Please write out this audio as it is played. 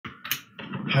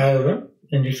Hi everyone,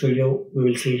 in this video we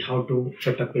will see how to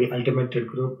set up a ultimate thread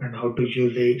group and how to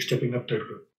use a stepping up thread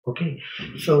group. Okay,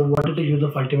 so what is the use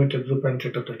of ultimate thread group and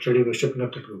set up the thread by stepping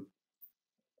up thread group?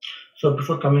 So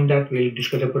before coming that, we'll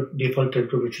discuss about default thread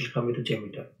group which will come with the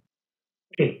JMeter.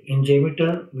 Okay, in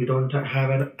JMeter we don't have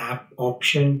an app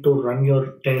option to run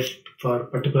your test for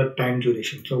particular time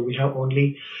duration. So we have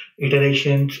only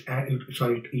iterations and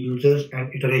users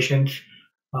and iterations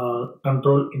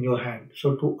control in your hand.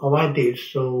 So to avoid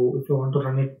this, so if you want to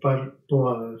run it for 2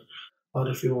 hours, or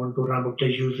if you want to ramp up the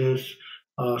users,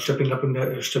 stepping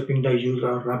the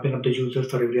user, ramping up the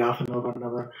users for every half an hour, 1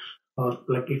 hour, or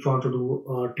like if you want to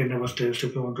do 10 hours test,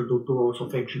 if you want to do 2 hours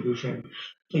of execution,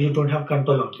 so you don't have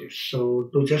control of this. So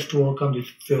to just work on this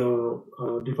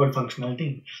default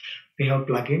functionality, we have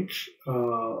plugins.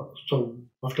 So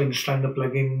after installing the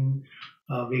plugin,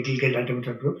 we will get ultimate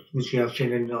thread group, which we have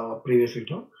seen in the previous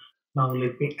video. Now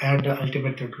let me add the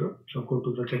ultimate thread group. So go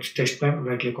to the test plan,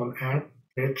 right click on add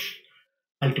threads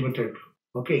ultimate thread group.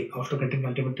 Okay, after getting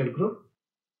ultimate thread group,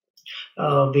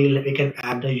 we can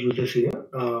add the users here.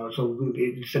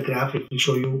 It's a graph. It will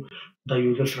show you the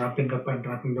users ramping up and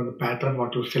ramping down the pattern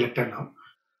what you selected now.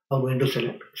 I'm going to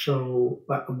select. So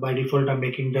by default, I'm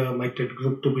making my thread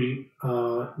group to be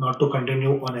not to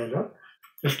continue on error.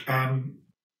 Just I'm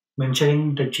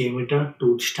mentioning the JMeter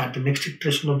to start the next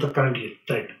iteration of the current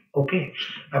thread. Okay,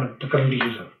 the current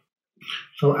user.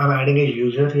 So I'm adding a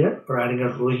user here or adding a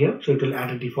row here. So it will add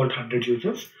a default 100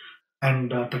 users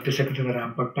and 30 seconds is the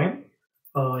ramp up time.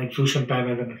 Execution time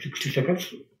is 60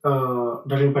 seconds.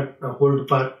 Hold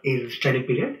for a steady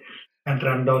period, and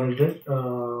ramp down is this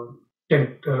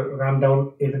 10. Ramp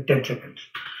down is 10 seconds.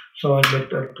 So I'll make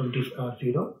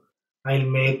 0. I'll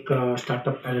make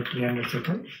startup as 300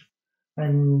 seconds,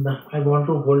 and I want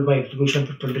to hold my execution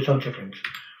for 27 seconds.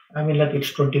 I mean, like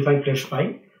it's 25 plus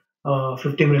 5,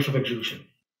 50 minutes of execution.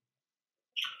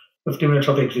 50 minutes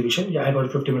of execution. Yeah, I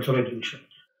got 50 minutes of execution.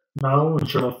 Now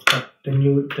instead of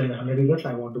 100 users,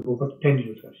 I want to go for 10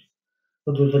 users.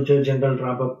 So this is the general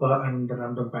wrap up and the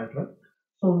random pattern.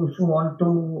 So if you want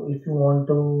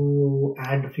to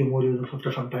add a few more users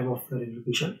after some time of the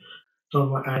execution,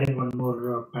 so I'm adding one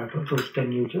more pattern. So it's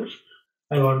 10 users.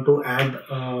 I want to add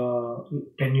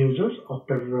 10 users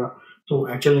after. So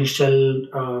actual initial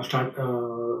start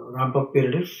ramp up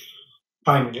period is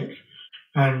 5 minutes,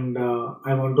 and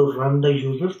I want to run the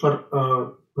users for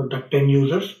the 10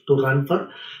 users to run for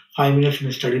 5 minutes in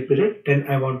a study period. Then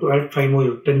I want to add 10 more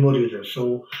users.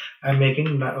 So I'm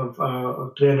making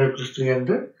 300 plus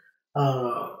 300.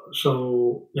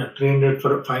 So yeah, 300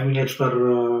 for 5 minutes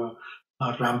for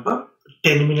ramp up,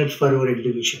 10 minutes for your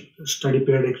execution, study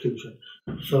period execution.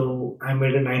 So I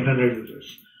made a 900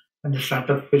 users, and the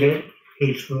startup period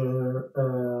is 5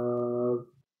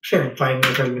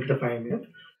 minutes. I'll make the 5 minutes.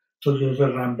 So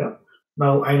user ramped up.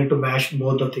 Now I need to match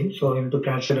both the things. So I need to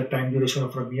capture the time duration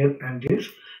from here and this,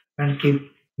 and you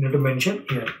need to mention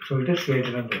here. So it is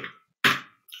 800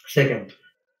 seconds.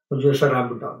 So just a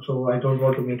ramp down. So I don't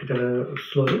want to make it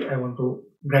slowly. I want to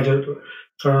gradually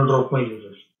drop my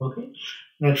users. Okay.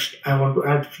 Next, I want to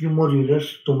add few more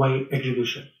users to my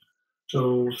execution.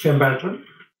 So same pattern.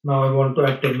 Now I want to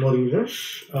add 10 more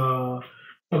users. I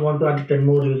want to add 10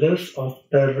 more users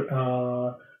after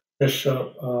this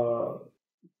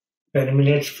 10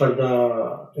 minutes for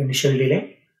the initial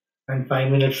delay and 5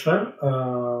 minutes for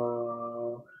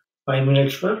 5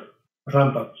 minutes for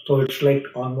ramp up. So it's like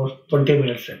almost 20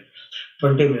 minutes then.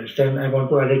 20 minutes. Then I want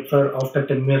to add it for after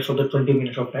 10 minutes of the 20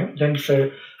 minutes of time. Then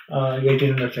say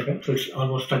 1800 seconds. So it's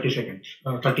almost 30 seconds.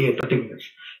 30 minutes.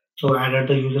 So I added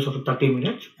the users of 30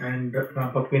 minutes and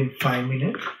ramp up in 5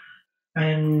 minutes.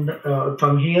 And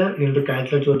from here you need to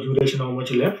calculate your duration, how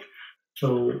much left.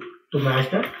 So to match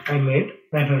that, I made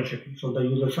 900 seconds. So the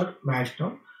users are matched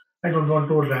now. I don't want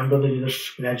to ramp down the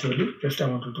users gradually. Just I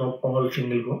want to drop all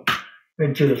single go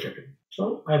with 0 seconds.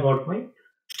 So I got my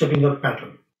stepping up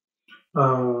pattern.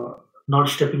 Not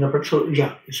stepping up. So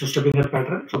yeah, it's a stepping up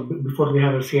pattern. So before we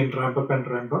have a CN ramp up and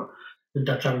ramp up.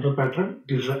 That's another pattern.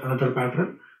 This is another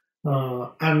pattern.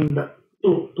 And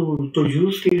to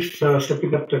use this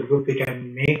stepping up thread group, we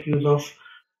can make use of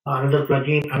another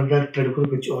plugin, another thread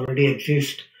group which already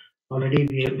exists. We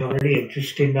already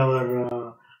exist in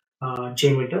our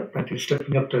JMeter, that is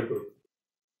stepping up thread group.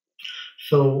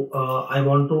 So I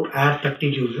want to add 30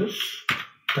 users.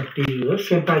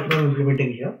 Same pattern I'm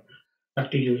implementing here.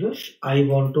 30 users. I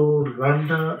want to run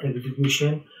the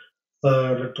execution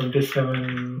for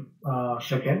 27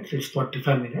 seconds. It's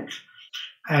 45 minutes.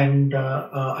 And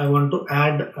I want to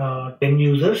add 10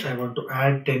 users.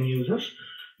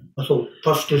 So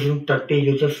first is in 30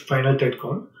 users final thread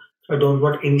count. I don't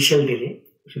want initial delay.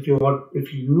 So if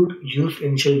you use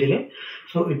initial delay,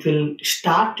 so it will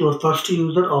start your first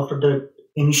user after the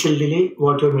initial delay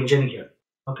what you're mentioning here.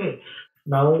 Okay.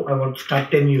 Now I want to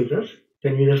start 10 users.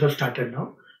 10 users have started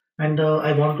now, and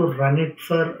I want to run it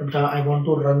for I want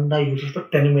to run the users for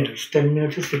 10 minutes. 10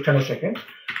 minutes is 600 seconds.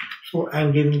 So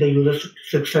I'm giving the users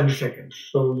 600 seconds.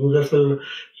 So users will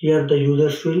here the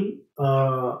users will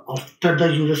after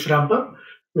the users ramp up,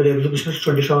 the execution is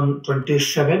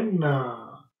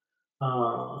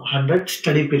 2700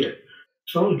 study period.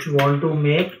 So if you want to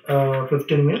make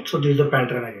 15 minutes, so this is the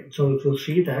pattern again. So if you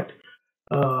see that,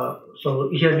 so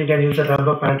here we can use the ramp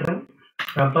up pattern.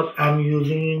 Ramp up I'm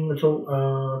using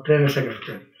 300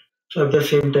 seconds. So if the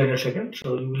same 300 seconds,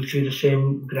 so you will see the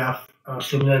same graph,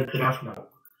 similar graph now.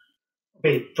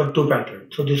 Okay, for two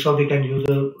patterns. So this is how we can use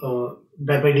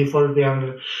by default we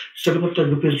have stepping up thread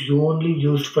group is only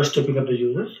used for stepping up the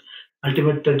users.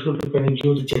 Ultimate thread group you can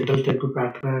use general thread group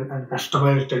pattern and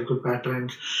customized thread group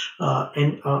patterns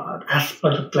as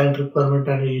per the client requirement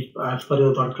and as per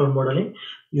your workload modeling.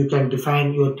 You can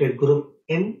define your thread group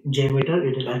in JMeter.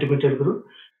 It is ultimate thread group,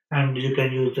 and you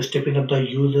can use the stepping up the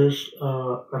users,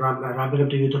 ramping up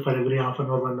the user for every half an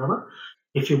hour, 1 hour.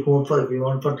 If you want for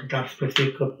that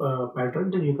specific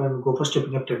pattern, then you can go for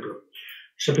stepping up that group.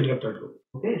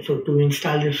 Okay, so to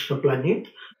install this plugin,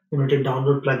 you need to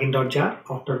download plugin.jar.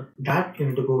 After that, you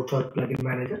need to go for plugin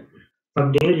manager.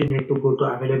 From there, you need to go to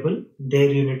available. There,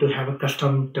 you need to have a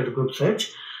custom thread group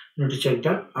search. You need to check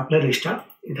that. Apply restart.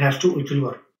 It will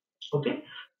work. Okay.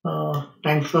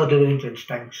 Thanks for reviewing, friends.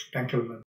 Thanks everyone.